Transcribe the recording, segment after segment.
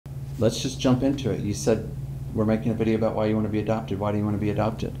let's just jump into it. You said we're making a video about why you want to be adopted. Why do you want to be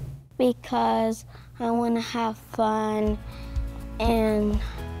adopted? Because I want to have fun and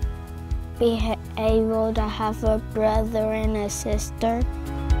be able to have a brother and a sister.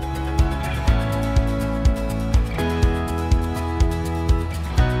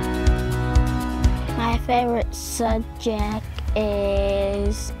 My favorite subject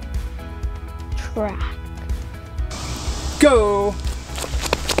is track. Go!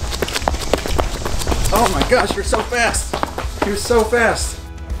 Oh my gosh, you're so fast! You're so fast!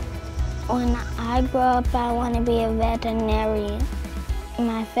 When I grow up, I want to be a veterinarian.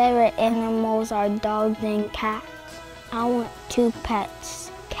 My favorite animals are dogs and cats. I want 2 pets,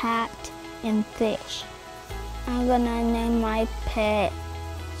 cat and fish. I'm gonna name my pet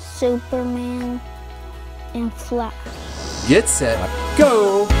Superman and Flash. Get set,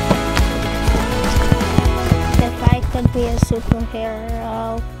 go! If I could be a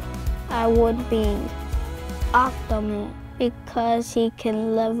superhero, I would be Optimus because he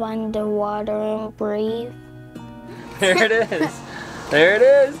can live underwater and breathe. There it is. There it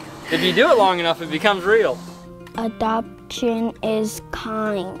is. If you do it long enough, it becomes real. Adoption is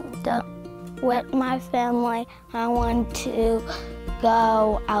kind. With my family, I want to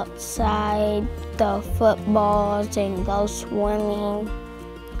go outside the footballs and go swimming.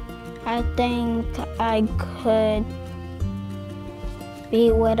 I think I could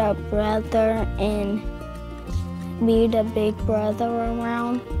be with a brother and be the big brother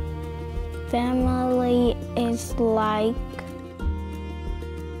around. Family is like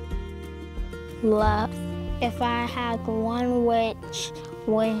love. If I had one wish,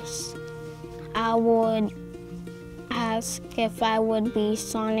 I would ask if I would be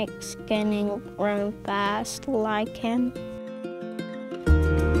Sonic skin and run fast like him.